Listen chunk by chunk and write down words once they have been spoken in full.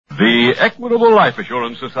The Equitable Life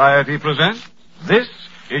Assurance Society presents This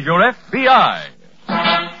is Your FBI.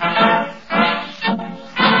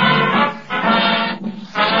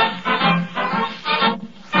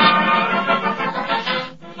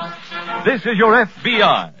 This is Your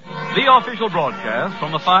FBI, the official broadcast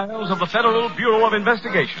from the files of the Federal Bureau of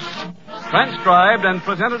Investigation. Transcribed and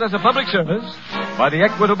presented as a public service by the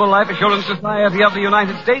Equitable Life Assurance Society of the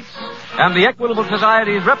United States and the Equitable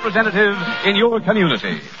Society's representative in your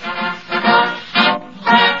community.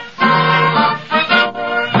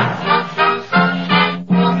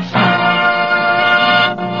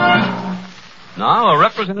 Now, a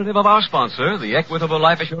representative of our sponsor, the Equitable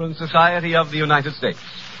Life Assurance Society of the United States.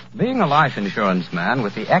 Being a life insurance man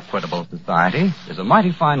with the Equitable Society is a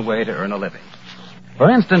mighty fine way to earn a living. For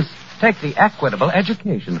instance, take the Equitable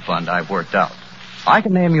Education Fund I've worked out. I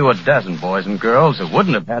can name you a dozen boys and girls who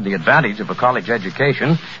wouldn't have had the advantage of a college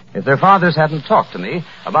education if their fathers hadn't talked to me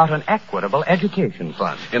about an Equitable Education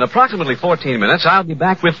Fund. In approximately 14 minutes, I'll be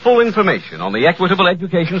back with full information on the Equitable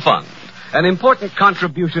Education Fund, an important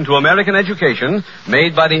contribution to American education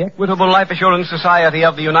made by the Equitable Life Assurance Society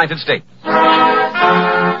of the United States.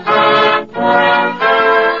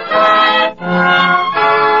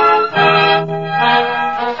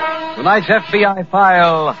 Tonight's FBI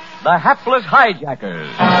file, the Hapless Hijackers.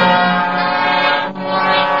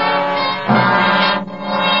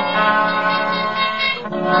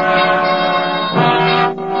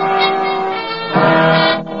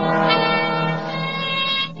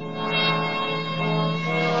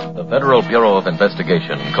 The Federal Bureau of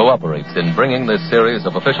Investigation cooperates in bringing this series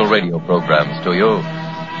of official radio programs to you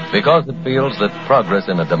because it feels that progress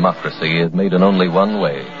in a democracy is made in only one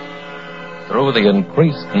way: through the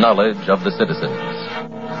increased knowledge of the citizens.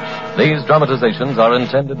 These dramatizations are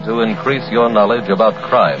intended to increase your knowledge about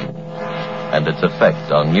crime and its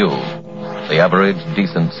effect on you, the average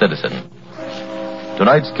decent citizen.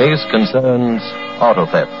 Tonight's case concerns auto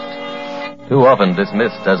theft, too often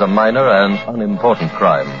dismissed as a minor and unimportant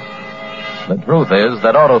crime. The truth is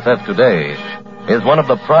that auto theft today is one of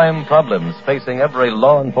the prime problems facing every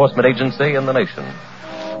law enforcement agency in the nation.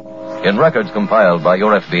 In records compiled by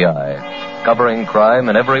your FBI, covering crime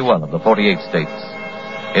in every one of the 48 states,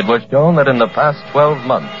 it was shown that in the past 12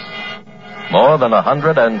 months, more than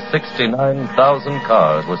 169,000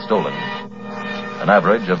 cars were stolen, an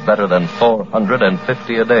average of better than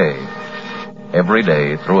 450 a day, every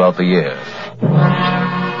day throughout the year.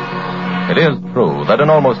 It is true that in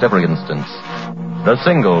almost every instance, the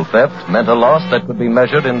single theft meant a loss that could be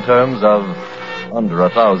measured in terms of under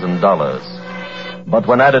 $1,000. But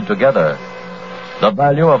when added together, the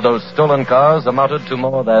value of those stolen cars amounted to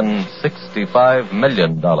more than $65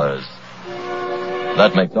 million.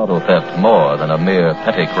 That makes auto theft more than a mere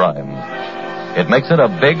petty crime. It makes it a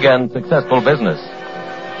big and successful business.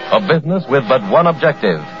 A business with but one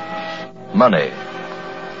objective: money.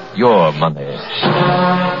 Your money.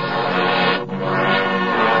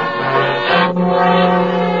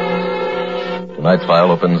 Tonight's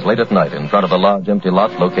file opens late at night in front of a large empty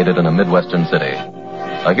lot located in a Midwestern city.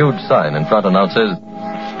 A huge sign in front announces,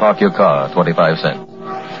 "Park your car, 25 cents."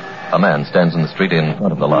 A man stands in the street in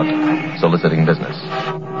front of the lot, soliciting business.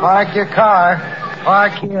 Park your car.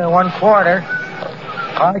 Park here, 1/4.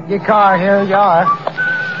 Park your car, here you are.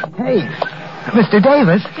 Hey, Mr.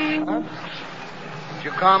 Davis. Huh? Did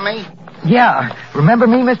you call me? Yeah. Remember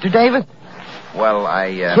me, Mr. Davis? Well,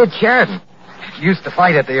 Kid Sheridan. Used to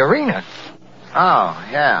fight at the arena. Oh,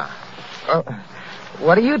 yeah.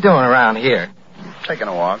 What are you doing around here? Taking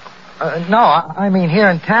a walk. No, I mean here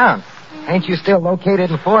in town. Ain't you still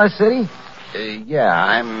located in Forest City? Yeah,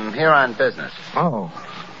 I'm here on business. Oh.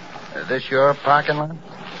 This your parking lot?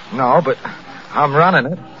 No, but I'm running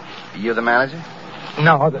it. You the manager?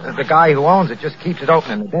 No, the guy who owns it just keeps it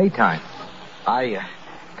open in the daytime. I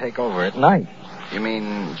take over at night. You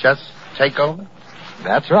mean just take over?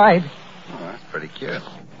 That's right. Oh, that's pretty cute.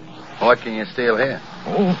 What can you steal here?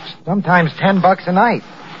 Oh, sometimes $10 a night.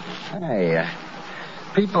 Hey,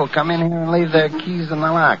 people come in here and leave their keys in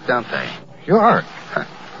the lock, don't they? Sure.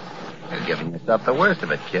 You're giving yourself the worst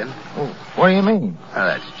of it, kid. Oh, what do you mean? Oh,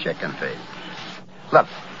 that's chicken feed. Look,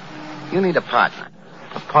 you need a partner.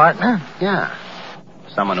 A partner? Yeah.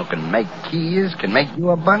 Someone who can make keys, can make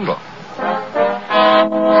you a bundle.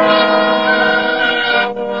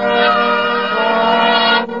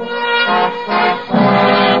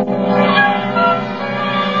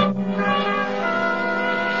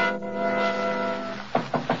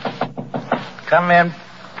 Come in.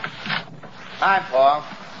 Hi, Paul.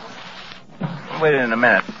 Wait in a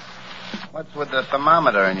minute. What's with the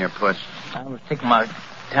thermometer in your push? I was taking my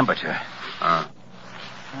temperature. Oh.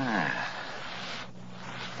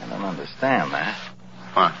 And the understand that.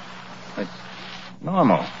 What? It's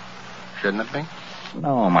normal. Shouldn't it be?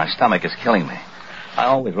 No, my stomach is killing me. I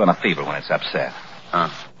always run a fever when it's upset. Huh.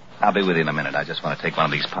 I'll be with you in a minute. I just want to take one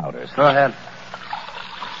of these powders. Go ahead.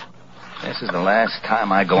 This is the last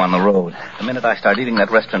time I go on the road. The minute I start eating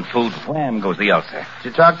that restaurant food, wham goes the ulcer.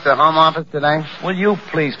 Did you talk to the home office today? Will you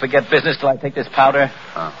please forget business till I take this powder?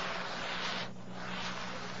 Oh.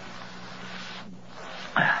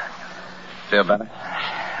 Feel better?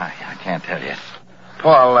 I can't tell you.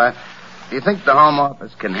 Paul, do you think the home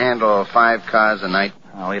office can handle 5 cars a night?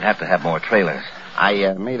 Oh, we'd have to have more trailers.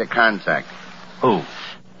 I made a contact. Who?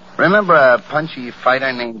 Remember a punchy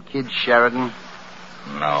fighter named Kid Sheridan?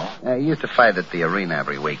 No. He used to fight at the arena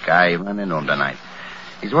every week. I run into him tonight.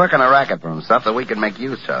 He's working a racket for himself that we could make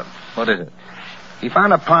use of. What is it? He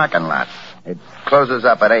found a parking lot. It closes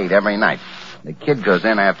up at 8 every night. The kid goes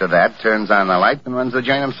in after that, turns on the lights, and runs the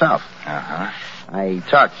joint himself. Uh-huh. I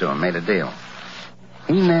talked to him, made a deal.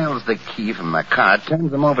 He nails the key from the car,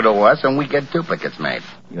 turns them over to us, and we get duplicates made.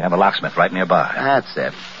 You have a locksmith right nearby. That's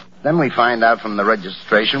it. Then we find out from the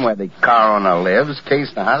registration where the car owner lives,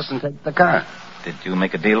 case the house, and take the car. Did you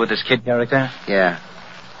make a deal with this kid character? Yeah.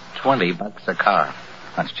 $20 a car.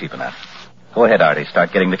 That's cheap enough. Go ahead, Artie.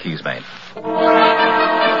 Start getting the keys made.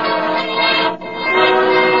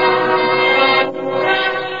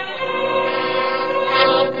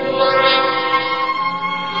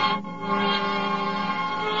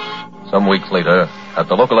 Some weeks later, at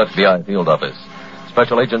the local FBI field office,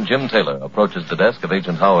 Special Agent Jim Taylor approaches the desk of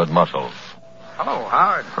Agent Howard Marshall. Hello,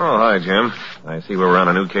 Howard. Oh, hi, Jim. I see we're on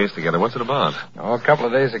a new case together. What's it about? Oh, a couple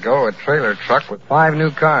of days ago, a trailer truck with 5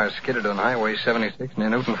 new cars skidded on Highway 76 near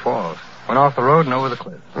Newton Falls. Went off the road and over the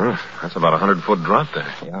cliff. That's about a 100-foot drop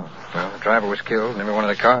there. Yeah. Well, the driver was killed and every one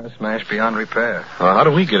of the cars smashed beyond repair. How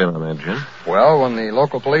do we get in on that, Jim? Well, when the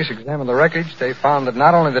local police examined the wreckage, they found that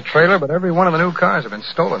not only the trailer, but every one of the new cars had been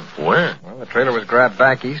stolen. Where? Well, the trailer was grabbed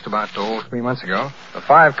back east about 3 months ago. The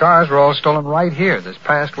 5 cars were all stolen right here this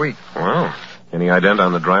past week. Well, any ident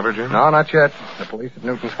on the driver, Jim? No, not yet. The police at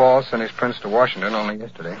Newton Falls sent his prints to Washington only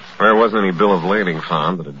yesterday. There wasn't any bill of lading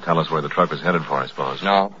found that'd tell us where the truck was headed for, I suppose.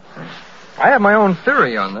 No. I have my own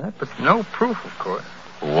theory on that, but no proof, of course.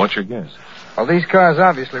 What's your guess? Well, these cars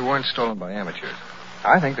obviously weren't stolen by amateurs.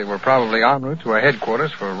 I think they were probably en route to our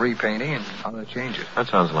headquarters for repainting and other changes. That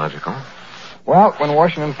sounds logical. Well, when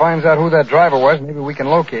Washington finds out who that driver was, maybe we can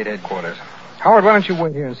locate headquarters. Howard, why don't you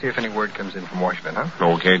wait here and see if any word comes in from Washington,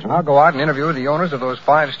 huh? Okay, Jim. I'll go out and interview the owners of those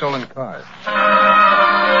 5 stolen cars.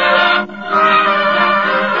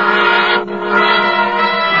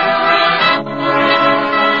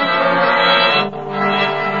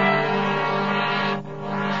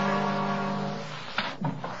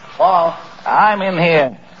 Paul. I'm in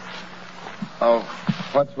here. Oh,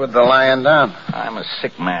 what's with the lying down? I'm a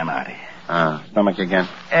sick man, Artie. Stomach again?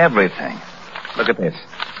 Everything. Look at this.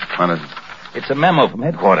 What is it? It's a memo from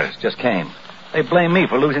headquarters. Just came. They blame me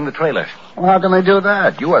for losing the trailer. Well, how can they do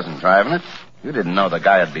that? You wasn't driving it. You didn't know the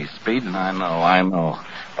guy would be speeding. I know.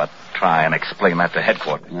 But try and explain that to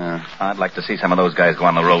headquarters. Yeah. I'd like to see some of those guys go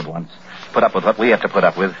on the road once. Put up with what we have to put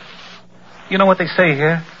up with. You know what they say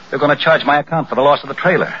here? They're going to charge my account for the loss of the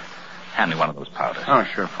trailer. Hand me one of those powders. Oh,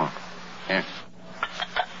 sure, Paul. Here.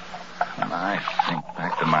 When I think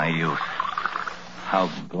back to my youth, how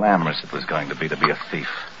glamorous it was going to be a thief.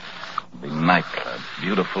 The nightclubs,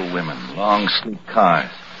 beautiful women, long, sleek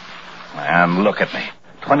cars. And look at me.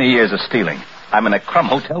 20 years of stealing. I'm in a crumb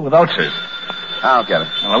hotel with ulcers. I'll get it.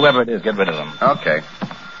 Well, whoever it is, get rid of them. Okay.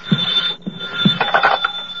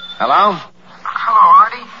 Hello? Hello,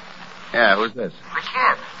 Artie. Yeah, who's this? The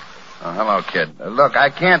kid. Oh, hello, kid. Look, I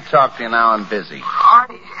can't talk to you now. I'm busy.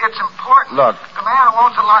 Artie, it's important. Look. The man who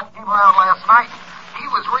owns the lot came around last night. He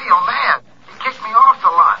was real mad. He kicked me off the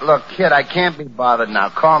lot. Look, kid, I can't be bothered now.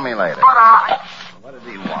 Call me later. But What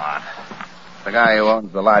did he want? The guy who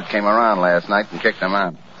owns the lot came around last night and kicked him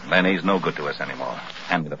out. Then he's no good to us anymore.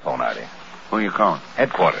 Hand me the phone, Artie. Who are you calling?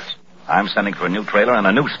 Headquarters. I'm sending for a new trailer and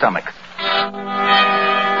a new stomach.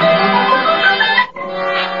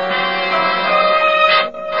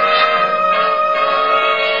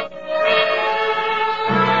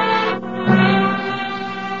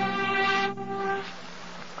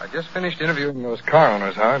 I just finished interviewing those car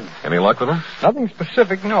owners, Howard. Any luck with them? Nothing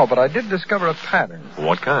specific, no, but I did discover a pattern.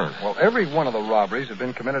 What kind? Well, every one of the robberies had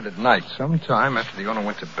been committed at night, sometime after the owner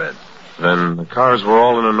went to bed. Then the cars were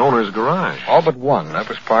all in an owner's garage. All but one. That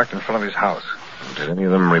was parked in front of his house. Did any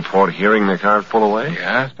of them report hearing their cars pull away?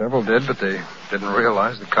 Yeah, several did, but they didn't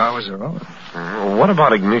realize the car was their own. What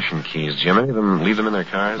about ignition keys, Jim? Any of them leave them in their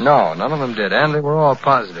cars? No, none of them did, and they were all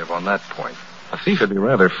positive on that point. A thief would be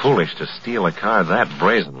rather foolish to steal a car that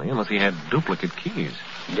brazenly unless he had duplicate keys.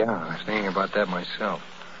 Yeah, I was thinking about that myself.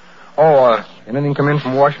 Oh, anything come in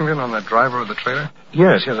from Washington on that driver of the trailer?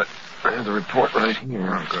 Yes, I have the report right here.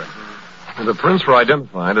 Oh, good. The prints were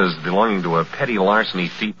identified as belonging to a petty larceny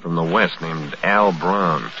thief from the West named Al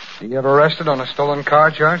Braun. Did he ever arrested on a stolen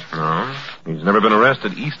car charge? No. He's never been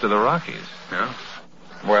arrested east of the Rockies. Yeah.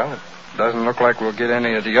 Well, it doesn't look like we'll get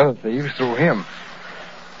any of the other thieves through him.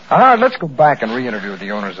 All right, let's go back and re-interview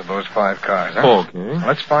the owners of those 5 cars, huh? Okay.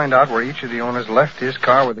 Let's find out where each of the owners left his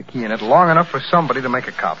car with the key in it long enough for somebody to make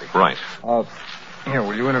a copy. Right. Here,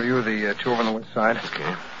 will you interview the 2 over on the west side?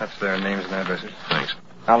 Okay. That's their names and addresses. Thanks.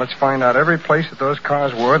 Now, let's find out every place that those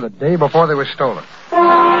cars were the day before they were stolen.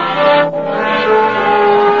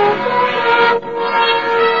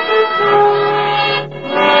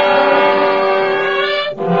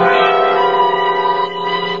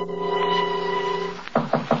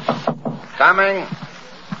 Coming.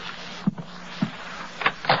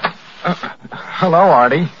 Hello,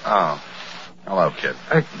 Artie. Oh. Hello, kid.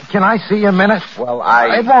 Can I see you a minute? Well,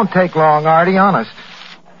 It won't take long, Artie, honest.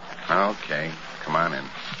 Okay. Come on in.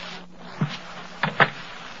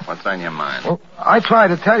 What's on your mind? Well, I tried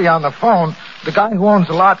to tell you on the phone. The guy who owns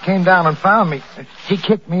the lot came down and found me. He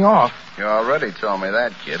kicked me off. You already told me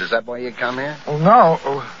that, kid. Is that why you come here? Well, no.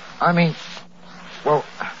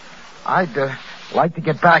 I'd like to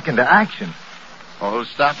get back into action. Well, who's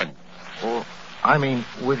stopping you? Well,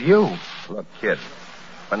 with you. Look, kid.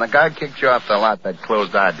 When the guy kicked you off the lot, that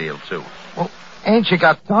closed our deal, too. Well, ain't you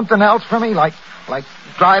got something else for me? Like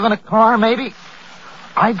driving a car, maybe?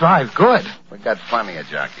 I drive good. We got plenty of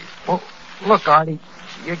jockeys. Well, look, Artie,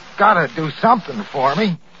 you gotta do something for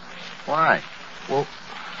me. Why? Well,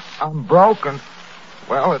 I'm broke and,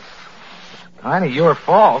 it's kind of your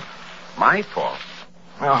fault. My fault?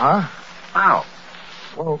 Uh-huh. How?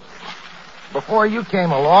 Well, before you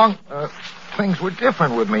came along, things were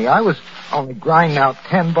different with me. I was only grinding out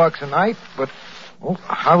 $10 a night, but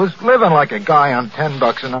I was living like a guy on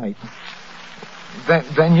 $10 a night.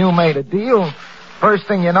 Then you made a deal. First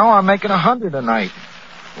thing you know, I'm making $100 a night.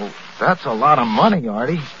 Well, that's a lot of money,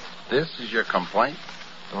 Artie. This is your complaint?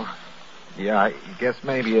 Yeah, I guess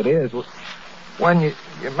maybe it is. Well, when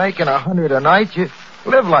you're making $100 a night, you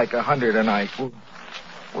live like $100 a night.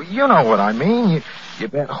 Well, you know what I mean. You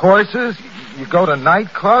bet horses, you go to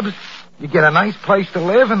nightclubs, you get a nice place to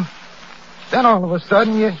live, and then all of a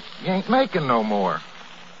sudden you ain't making no more.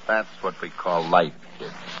 That's what we call life,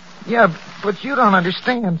 kid. Yeah, but you don't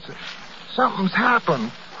understand. Something's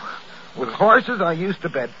happened. With horses, I used to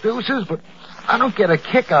bet deuces, but I don't get a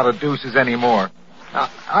kick out of deuces anymore.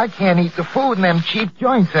 I can't eat the food in them cheap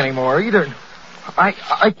joints anymore either.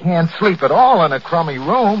 I can't sleep at all in a crummy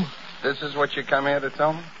room. This is what you come here to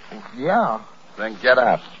tell me? Yeah. Then get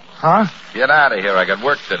out. Huh? Get out of here. I got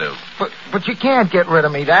work to do. But you can't get rid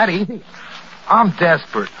of me that easy. I'm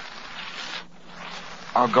desperate.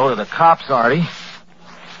 I'll go to the cops, Artie.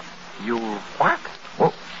 You what?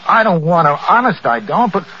 Well, I don't want to. Honest, I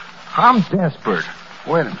don't, but I'm desperate.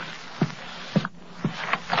 Wait a minute.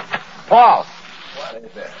 Paul! What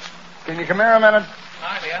is it? Can you come here a minute?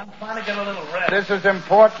 Artie, I'm trying to get a little rest. This is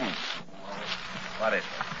important. What is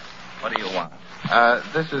it? What do you want?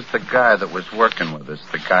 This is the guy that was working with us,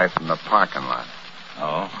 the guy from the parking lot.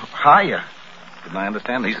 Oh? Hiya. Didn't I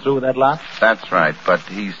understand he's through with that lot? That's right, but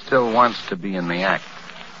he still wants to be in the act.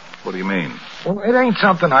 What do you mean? Well, it ain't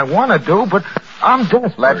something I want to do, but I'm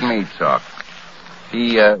desperate. Let me talk.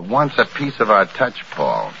 He wants a piece of our touch,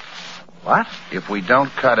 Paul. What? If we don't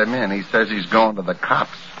cut him in, he says he's going to the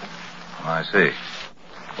cops. Oh, I see.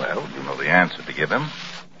 Well, you know the answer to give him.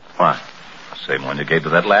 What? The same one you gave to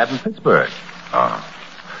that lad in Pittsburgh. Oh.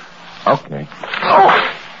 Okay.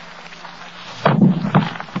 Oh!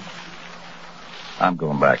 I'm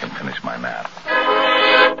going back and finish my nap.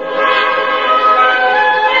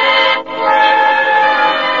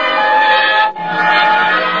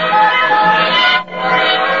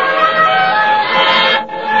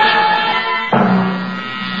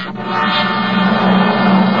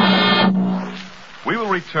 We will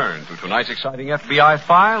return to tonight's exciting FBI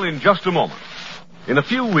file in just a moment. In a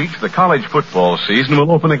few weeks, the college football season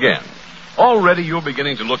will open again. Already you're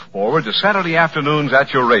beginning to look forward to Saturday afternoons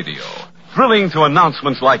at your radio, thrilling to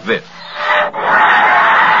announcements like this.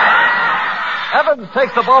 Evans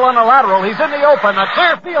takes the ball on a lateral. He's in the open. A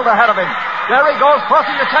clear field ahead of him. There he goes,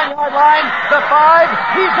 crossing the 10-yard line. The 5.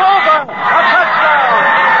 He's over. A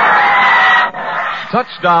touchdown.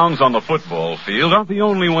 Touchdowns on the football field aren't the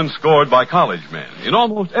only ones scored by college men. In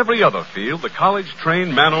almost every other field, the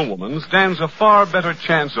college-trained man or woman stands a far better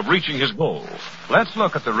chance of reaching his goal. Let's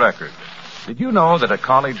look at the record. Did you know that a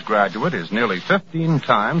college graduate is nearly 15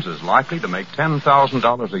 times as likely to make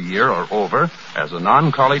 $10,000 a year or over as a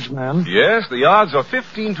non-college man? Yes, the odds are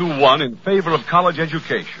 15 to 1 in favor of college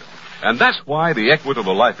education. And that's why the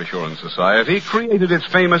Equitable Life Assurance Society created its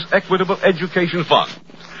famous Equitable Education Fund.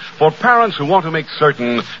 For parents who want to make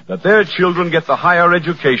certain that their children get the higher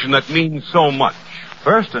education that means so much.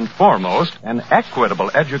 First and foremost, an Equitable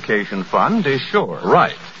Education Fund is sure.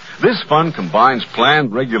 Right. This fund combines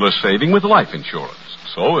planned regular saving with life insurance.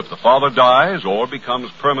 So if the father dies or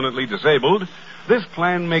becomes permanently disabled, this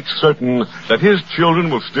plan makes certain that his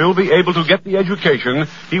children will still be able to get the education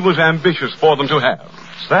he was ambitious for them to have.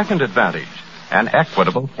 Second advantage, an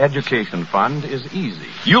Equitable Education Fund is easy.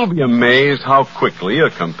 You'll be amazed how quickly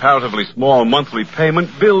a comparatively small monthly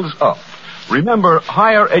payment builds up. Remember,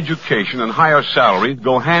 higher education and higher salaries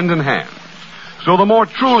go hand in hand. So the more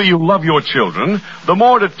truly you love your children, the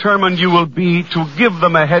more determined you will be to give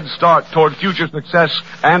them a head start toward future success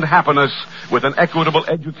and happiness with an Equitable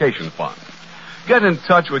Education Fund. Get in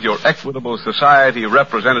touch with your Equitable Society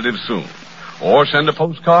representative soon. Or send a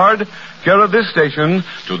postcard, care of this station,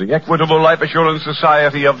 to the Equitable Life Assurance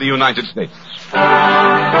Society of the United States.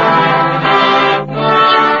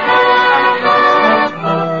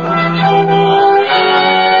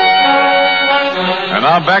 And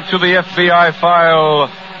now back to the FBI file,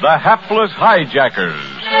 The Hapless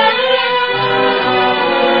Hijackers.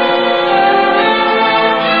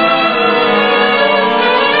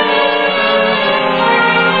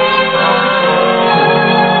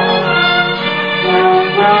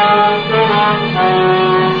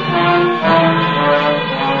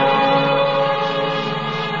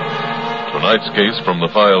 Tonight's case from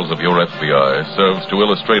the files of your FBI serves to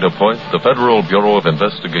illustrate a point the Federal Bureau of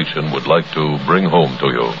Investigation would like to bring home to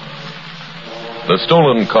you. The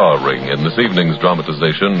stolen car ring in this evening's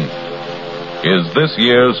dramatization is this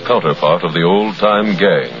year's counterpart of the old-time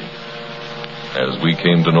gang, as we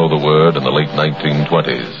came to know the word in the late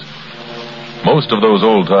 1920s. Most of those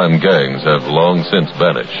old-time gangs have long since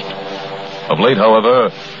vanished. Of late,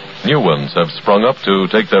 however, new ones have sprung up to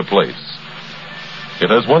take their place. It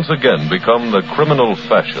has once again become the criminal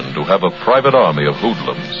fashion to have a private army of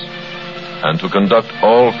hoodlums and to conduct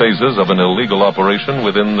all phases of an illegal operation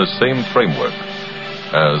within the same framework,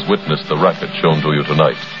 as witnessed the racket shown to you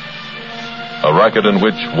tonight. A racket in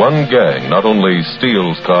which one gang not only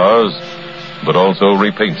steals cars, but also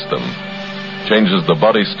repaints them, changes the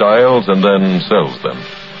body styles, and then sells them.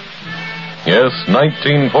 Yes,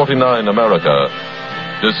 1949 America,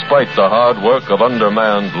 despite the hard work of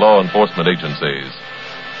undermanned law enforcement agencies,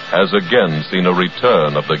 has again seen a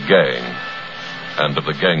return of the gang and of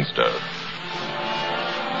the gangster.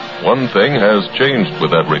 One thing has changed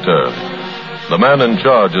with that return. The man in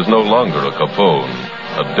charge is no longer a Capone,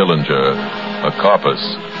 a Dillinger, a Carpus.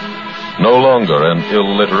 No longer an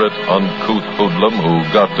illiterate, uncouth hoodlum who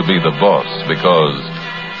got to be the boss because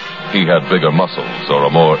he had bigger muscles or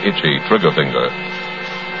a more itchy trigger finger.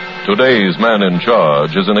 Today's man in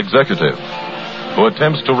charge is an executive who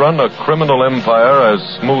attempts to run a criminal empire as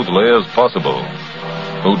smoothly as possible,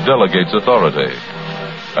 who delegates authority,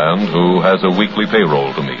 and who has a weekly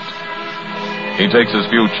payroll to meet. He takes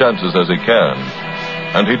as few chances as he can,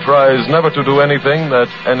 and he tries never to do anything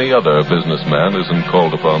that any other businessman isn't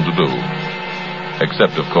called upon to do.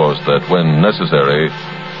 Except, of course, that when necessary,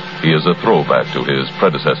 he is a throwback to his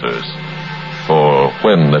predecessors. For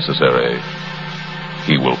when necessary,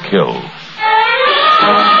 he will kill.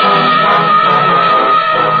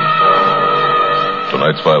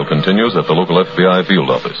 Tonight's file continues at the local FBI field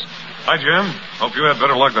office. Hi, Jim. Hope you had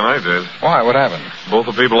better luck than I did. Why? What happened? Both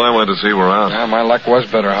the people I went to see were out. Yeah, my luck was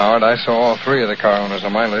better, Howard. I saw all three of the car owners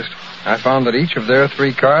on my list. I found that each of their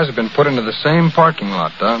three cars had been put into the same parking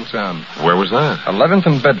lot downtown. Where was that? 11th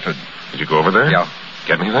and Bedford. Did you go over there? Yeah.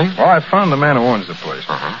 Get anything? Well, I found the man who owns the place.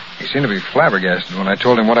 Uh-huh. He seemed to be flabbergasted when I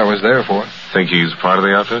told him what I was there for. Think he's part of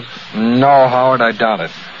the outfit? No, Howard, I doubt it.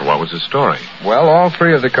 What was his story? Well, all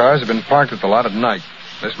three of the cars have been parked at the lot at night.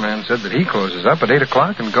 This man said that he closes up at 8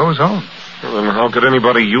 o'clock and goes home. Well, then how could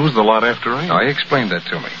anybody use the lot after 8? No, he explained that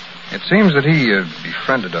to me. It seems that he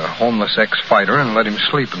befriended a homeless ex-fighter and let him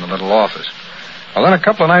sleep in the little office. Well, then a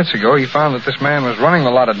couple of nights ago, he found that this man was running the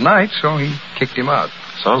lot at night, so he kicked him out.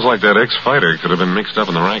 Sounds like that ex-fighter could have been mixed up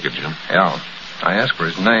in the racket, Jim. Yeah. I asked for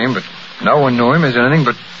his name, but no one knew him as anything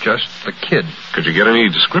but just the kid. Could you get any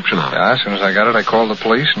description on it? Yeah, as soon as I got it, I called the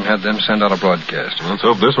police and had them send out a broadcast. Let's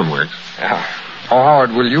hope this one works. Yeah. Oh,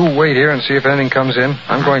 Howard, will you wait here and see if anything comes in?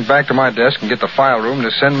 I'm going back to my desk and get the file room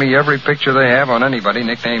to send me every picture they have on anybody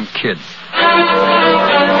nicknamed Kid.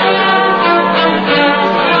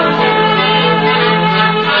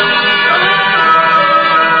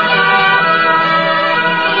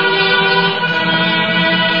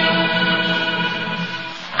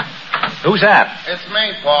 Who's that? It's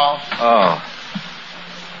me, Paul. Oh.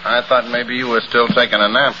 I thought maybe you were still taking a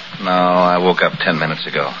nap. No, I woke up 10 minutes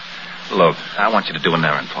ago. Look, I want you to do an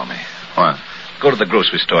errand for me. What? Go to the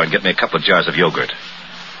grocery store and get me a couple of jars of yogurt.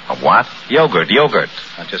 A what? Yogurt.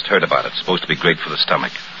 I just heard about it. It's supposed to be great for the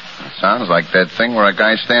stomach. It sounds like that thing where a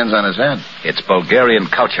guy stands on his head. It's Bulgarian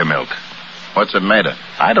culture milk. What's it made of?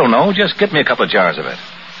 I don't know. Just get me a couple of jars of it.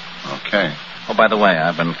 Okay. Oh, by the way,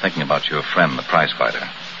 I've been thinking about your friend, the prize fighter.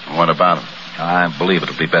 What about him? I believe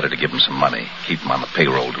it'll be better to give him some money. Keep him on the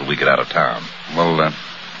payroll till we get out of town. Well,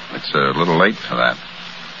 it's a little late for that.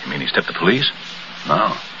 You mean he's tipped the police?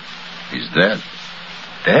 No. He's dead.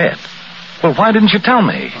 Dead? Well, why didn't you tell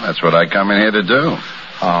me? Well, that's what I come in here to do.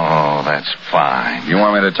 Oh, that's fine. You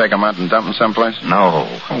want me to take him out and dump him someplace? No.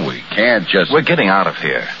 Oh, we can't just... We're getting out of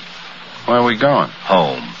here. Where are we going?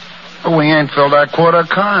 Home. But we ain't filled our quota of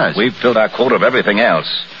cars. We've filled our quota of everything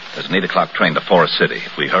else. There's an 8 o'clock train to Forest City.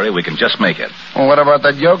 If we hurry, we can just make it. Well, what about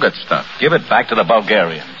that yogurt stuff? Give it back to the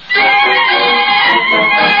Bulgarians.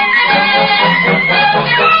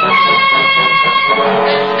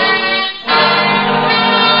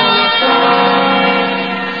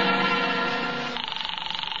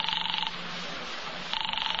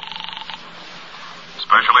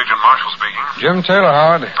 Special Agent Marshall speaking. Jim Taylor,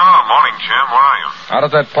 Howard. Oh, morning, Jim. Where are you? Out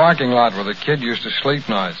at that parking lot where the kid used to sleep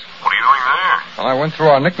nights. What are you doing there? Well, I went through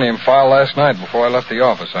our nickname file last night before I left the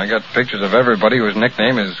office. I got pictures of everybody whose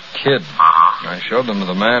nickname is Kid. Uh-huh. I showed them to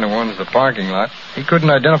the man who owns the parking lot. He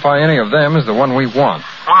couldn't identify any of them as the one we want.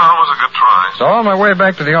 Well, it was a good try. So on my way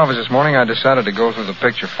back to the office this morning, I decided to go through the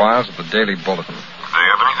picture files of the Daily Bulletin. Did they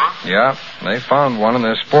have anything? Yeah, they found one in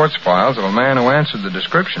their sports files of a man who answered the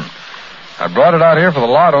description. I brought it out here for the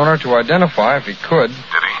lot owner to identify if he could.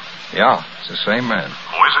 Did he? Yeah, it's the same man.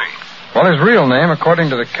 Who is he? Well, his real name, according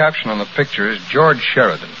to the caption on the picture, is George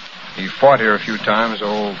Sheridan. He fought here a few times, 5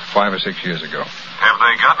 or 6 years ago. Have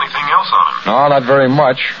they got anything else on him? No, not very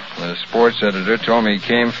much. The sports editor told me he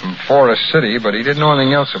came from Forest City, but he didn't know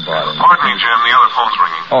anything else about him. Pardon me, Jim. The other phone's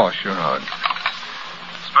ringing. Oh, sure, Howard.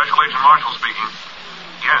 Special Agent Marshall speaking.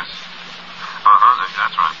 Yes. Uh-huh,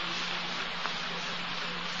 that's right.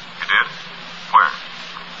 You did? Where?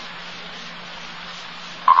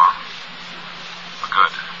 Uh-huh.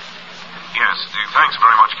 Good. Yes, thanks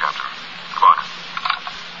very much, Captain. Goodbye.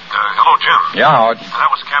 Hello, Jim. Yeah, Howard. That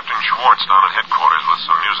was Captain Schwartz down at headquarters with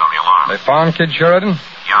some news on the alarm. They found Kid Sheridan?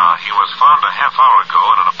 Yeah, he was found a half hour ago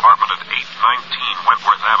in an apartment at 819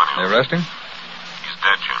 Wentworth Avenue. They arrest him? He's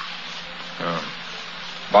dead, Jim. Oh.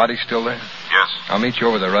 Body still there? Yes. I'll meet you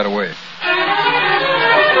over there right away.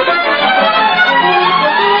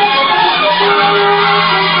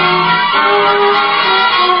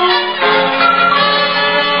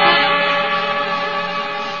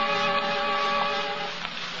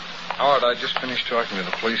 Howard, I just finished talking to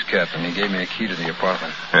the police captain. He gave me a key to the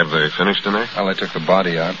apartment. Have they finished in there? Well, they took the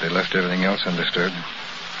body out. They left everything else undisturbed.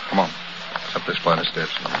 Come on. It's up this flight of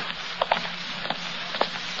steps.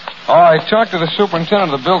 Oh, I talked to the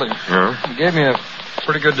superintendent of the building. Yeah? He gave me a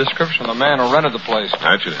pretty good description of the man who rented the place.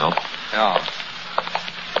 That should help. Yeah.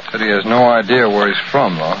 Said he has no idea where he's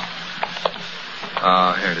from, though.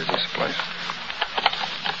 Here it is, this place.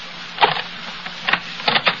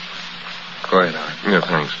 Go ahead, Howard. Yeah,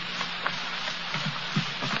 thanks.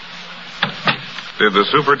 Did the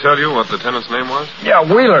super tell you what the tenant's name was? Yeah,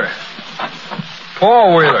 Wheeler.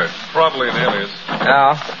 Paul Wheeler. Probably an alias.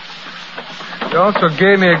 Yeah. He also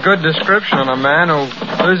gave me a good description of a man who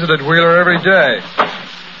visited Wheeler every day.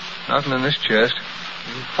 Nothing in this chest.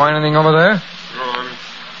 You find anything over there? No, I'm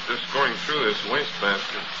just going through this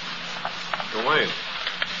wastebasket. The waste.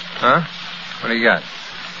 Huh? What do you got?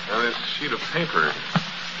 Now, this sheet of paper.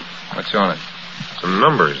 What's on it? Some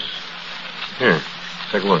numbers. Here,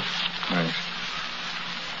 take a look. Thanks.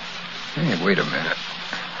 Hey, wait a minute.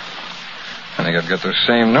 I think I've got those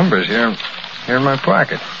same numbers here in my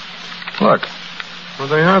pocket. Look. Well,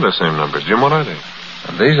 they are the same numbers. Jim, what are they?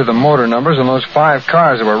 Well, these are the motor numbers on those 5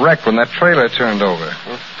 cars that were wrecked when that trailer turned over.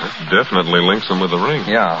 Well, that definitely links them with the ring.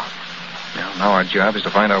 Yeah. Now our job is to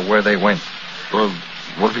find out where they went. Well,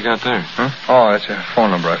 what have you got there? Huh? Oh, that's a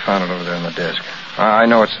phone number. I found it over there on the desk. I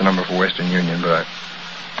know it's the number for Western Union, but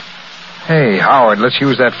Hey, Howard, let's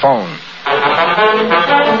use that phone.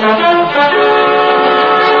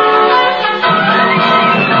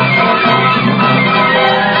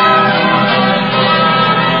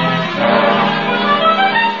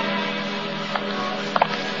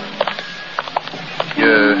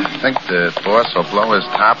 You think the boss will blow his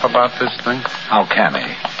top about this thing? How can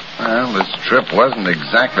he? Well, this trip wasn't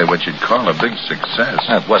exactly what you'd call a big success.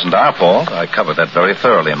 That wasn't our fault. I covered that very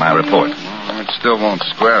thoroughly in my report. Well, it still won't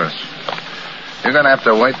square us. You're going to have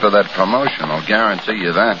to wait for that promotion. I'll guarantee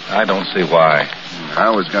you that. I don't see why. I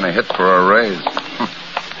was going to hit for a raise.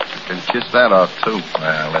 You can kiss that off, too.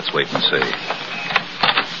 Well, let's wait and see.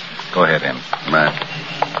 Go ahead, in. Man.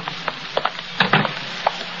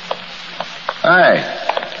 Hey,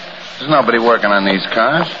 there's nobody working on these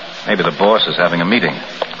cars. Maybe the boss is having a meeting.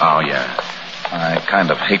 Oh, yeah. I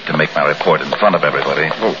kind of hate to make my report in front of everybody.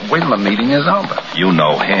 Well, wait till the meeting is over. You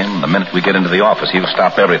know him. The minute we get into the office, he'll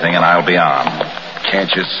stop everything and I'll be on. Can't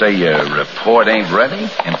you say your report ain't ready?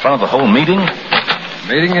 In front of the whole meeting?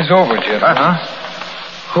 Meeting is over, Jim.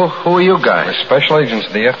 Who are you guys? We're special agents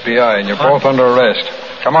of the FBI, and you're both under arrest.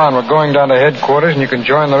 Come on, we're going down to headquarters, and you can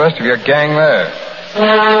join the rest of your gang there.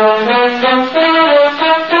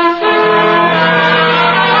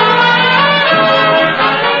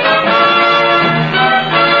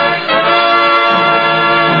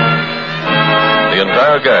 The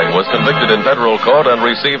entire gang was convicted in federal court and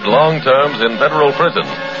received long terms in federal prison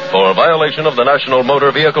for violation of the National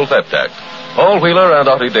Motor Vehicle Theft Act. Paul Wheeler and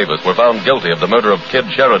Ottie Davis were found guilty of the murder of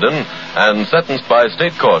Kid Sheridan and sentenced by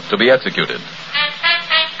state court to be executed.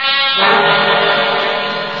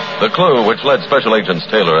 The clue which led Special Agents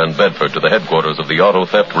Taylor and Bedford to the headquarters of the auto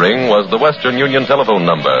theft ring was the Western Union telephone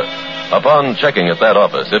number. Upon checking at that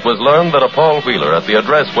office, it was learned that a Paul Wheeler at the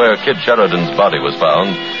address where Kid Sheridan's body was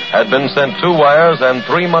found had been sent 2 wires and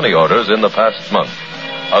 3 money orders in the past month.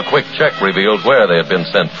 A quick check revealed where they had been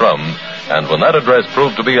sent from, and when that address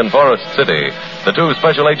proved to be in Forest City, the 2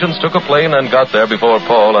 special agents took a plane and got there before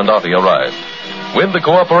Paul and Ottie arrived. With the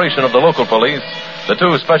cooperation of the local police, the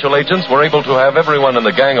 2 special agents were able to have everyone in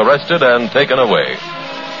the gang arrested and taken away.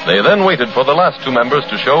 They then waited for the last 2 members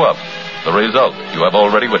to show up. The result you have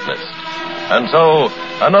already witnessed. And so,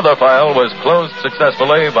 another file was closed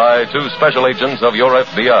successfully by 2 special agents of your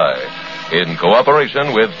FBI, in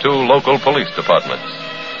cooperation with 2 local police departments.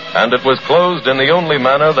 And it was closed in the only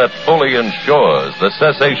manner that fully ensures the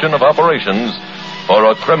cessation of operations for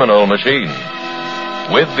a criminal machine,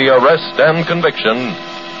 with the arrest and conviction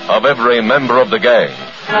of every member of the gang.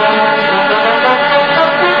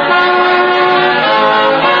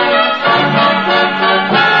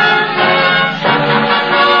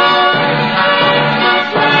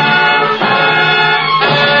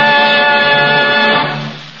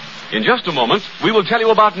 In just a moment, we will tell you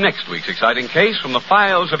about next week's exciting case from the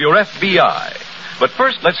files of your FBI. But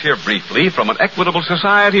first, let's hear briefly from an Equitable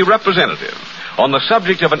Society representative on the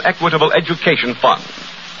subject of an Equitable Education Fund.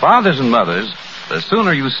 Fathers and mothers, the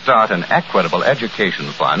sooner you start an Equitable Education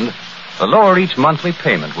Fund, the lower each monthly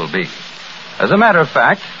payment will be. As a matter of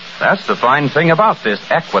fact, that's the fine thing about this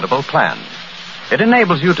Equitable plan. It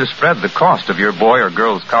enables you to spread the cost of your boy or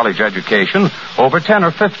girl's college education over 10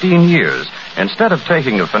 or 15 years instead of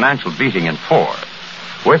taking a financial beating in 4.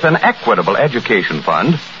 With an Equitable Education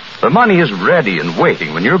Fund, the money is ready and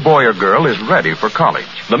waiting when your boy or girl is ready for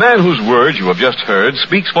college. The man whose words you have just heard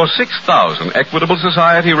speaks for 6,000 Equitable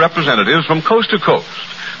Society representatives from coast to coast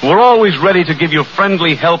who are always ready to give you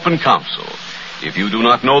friendly help and counsel. If you do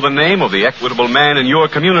not know the name of the Equitable man in your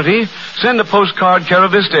community, send a postcard care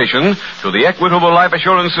of this station to the Equitable Life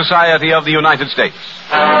Assurance Society of the United States.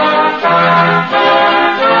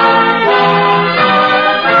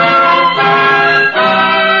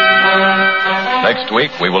 Next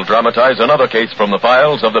week, we will dramatize another case from the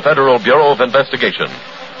files of the Federal Bureau of Investigation.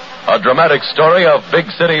 A dramatic story of big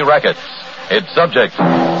city rackets. Its subject,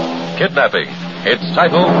 kidnapping. Its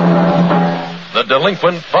title, The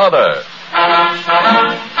Delinquent Father.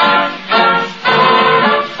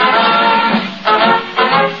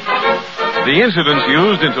 The incidents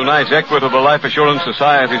used in tonight's Equitable Life Assurance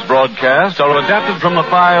Society's broadcast are adapted from the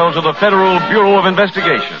files of the Federal Bureau of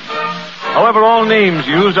Investigation. However, all names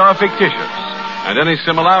used are fictitious, and any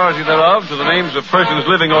similarity thereof to the names of persons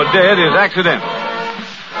living or dead is accidental.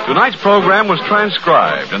 Tonight's program was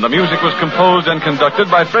transcribed, and the music was composed and conducted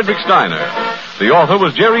by Frederick Steiner. The author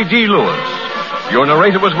was Jerry D. Lewis. Your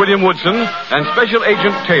narrator was William Woodson, and Special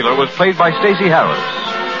Agent Taylor was played by Stacey Harris.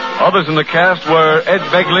 Others in the cast were Ed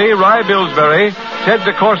Begley, Rye Billsbury, Ted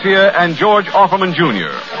DeCorsia, and George Offerman,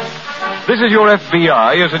 Jr. This Is Your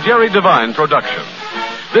FBI is a Jerry Devine production.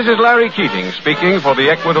 This is Larry Keating speaking for the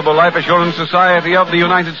Equitable Life Assurance Society of the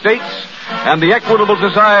United States and the Equitable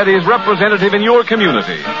Society's representative in your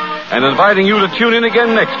community, and inviting you to tune in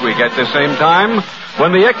again next week at this same time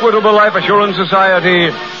when the Equitable Life Assurance Society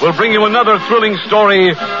will bring you another thrilling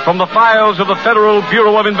story from the files of the Federal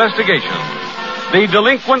Bureau of Investigation. The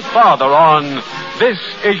Delinquent Father on This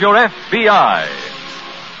Is Your FBI.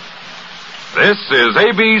 This is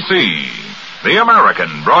ABC, the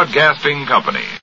American Broadcasting Company.